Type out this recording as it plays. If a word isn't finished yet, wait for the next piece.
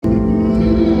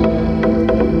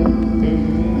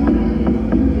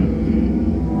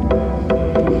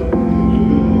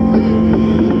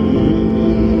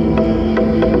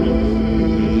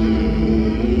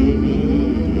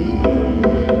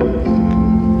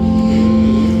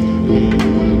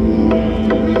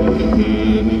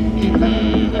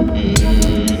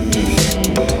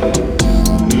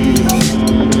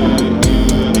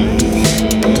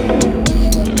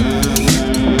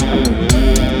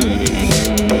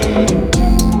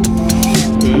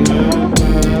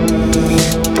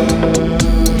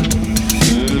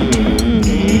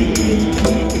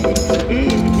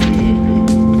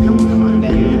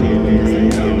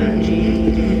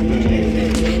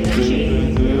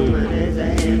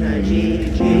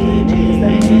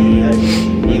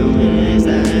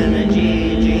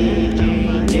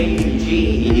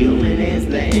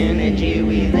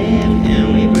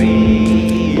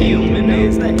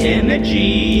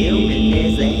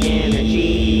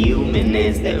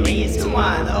the reason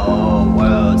why the whole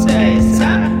world says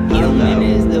human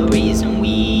is the reason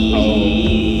we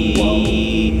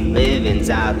live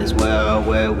inside this world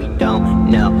where we don't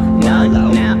know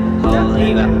nothing now.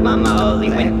 Holy up my moly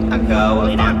when I go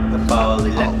upon the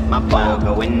foley, let my ball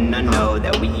go in. I know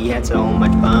that we had so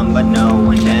much fun, but no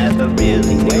one ever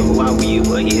really knew why we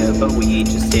were here. But we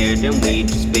just stared and we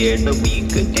just feared, but we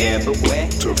could dare. But where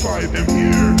to fight them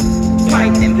here.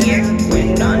 Fight them here.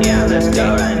 Wind on, yeah, let's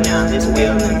go right now. This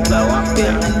wheel and flow, I'm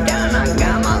feeling down. I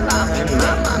got my life in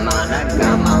my mind, I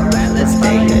got my right. Let's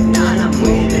take it down. I'm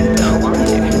moving slow, I'm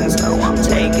ticking slow, I'm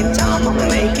taking time, I'm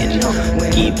making hope.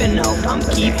 Keeping hope, I'm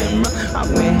keeping rough. I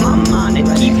put my mind and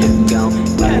keep it going.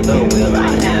 Never will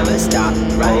I ever stop.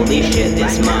 Holy shit,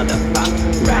 this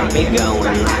motherfucker. Right, me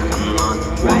going like I'm on.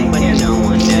 Right, but no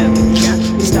one ever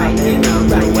can stop me. I'm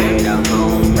the way to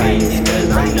home base, cause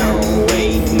I know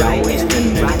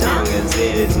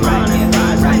it's mine and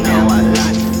fries, I know I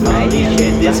lie. Holy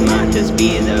shit, this might just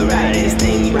be the rightest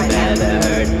thing you've ever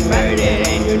heard. Heard it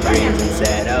in your dreams and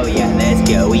said, oh yeah, let's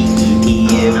go eat.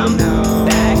 And I'm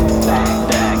back, back,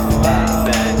 back, back,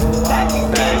 back,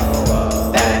 back,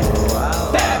 back, back,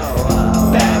 back,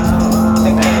 back,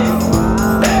 again,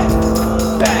 back,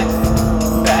 back,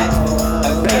 back,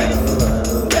 again,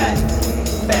 back,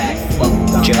 back.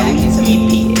 Joey's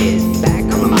EP is back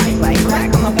on the mic, like crack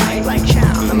on the pipe, like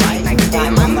shout on the mic.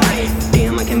 Damn, I'm right.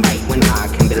 Damn, I can bite when I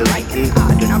can be light, and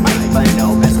I do not bite, but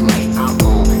no best light. I'm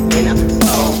on in a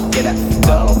oh, get up,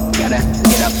 go, gotta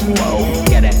get up, whoa,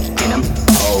 get it, get 'em,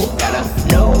 oh, gotta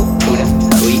know who the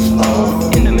hell we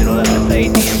oh. In the middle of the play,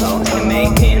 damn, oh, I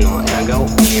make in or I go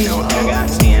in or I got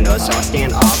stand or so I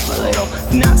stand off a little.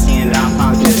 Not stand off,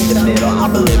 I'm just a fiddle.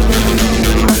 I'm a little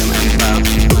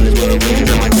on this world, we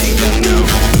know I take them, no.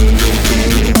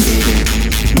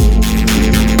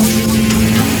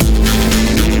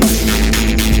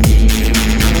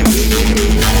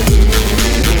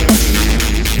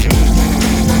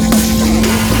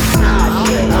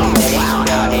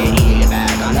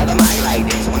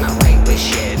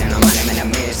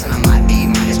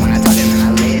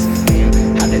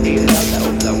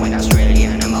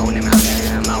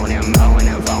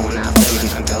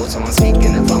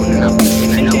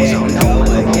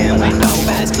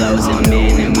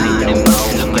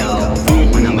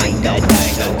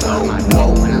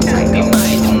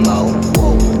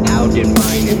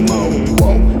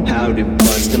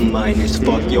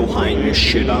 Fuck your highness,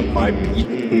 shit, I might be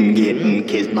getting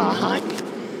kissed behind.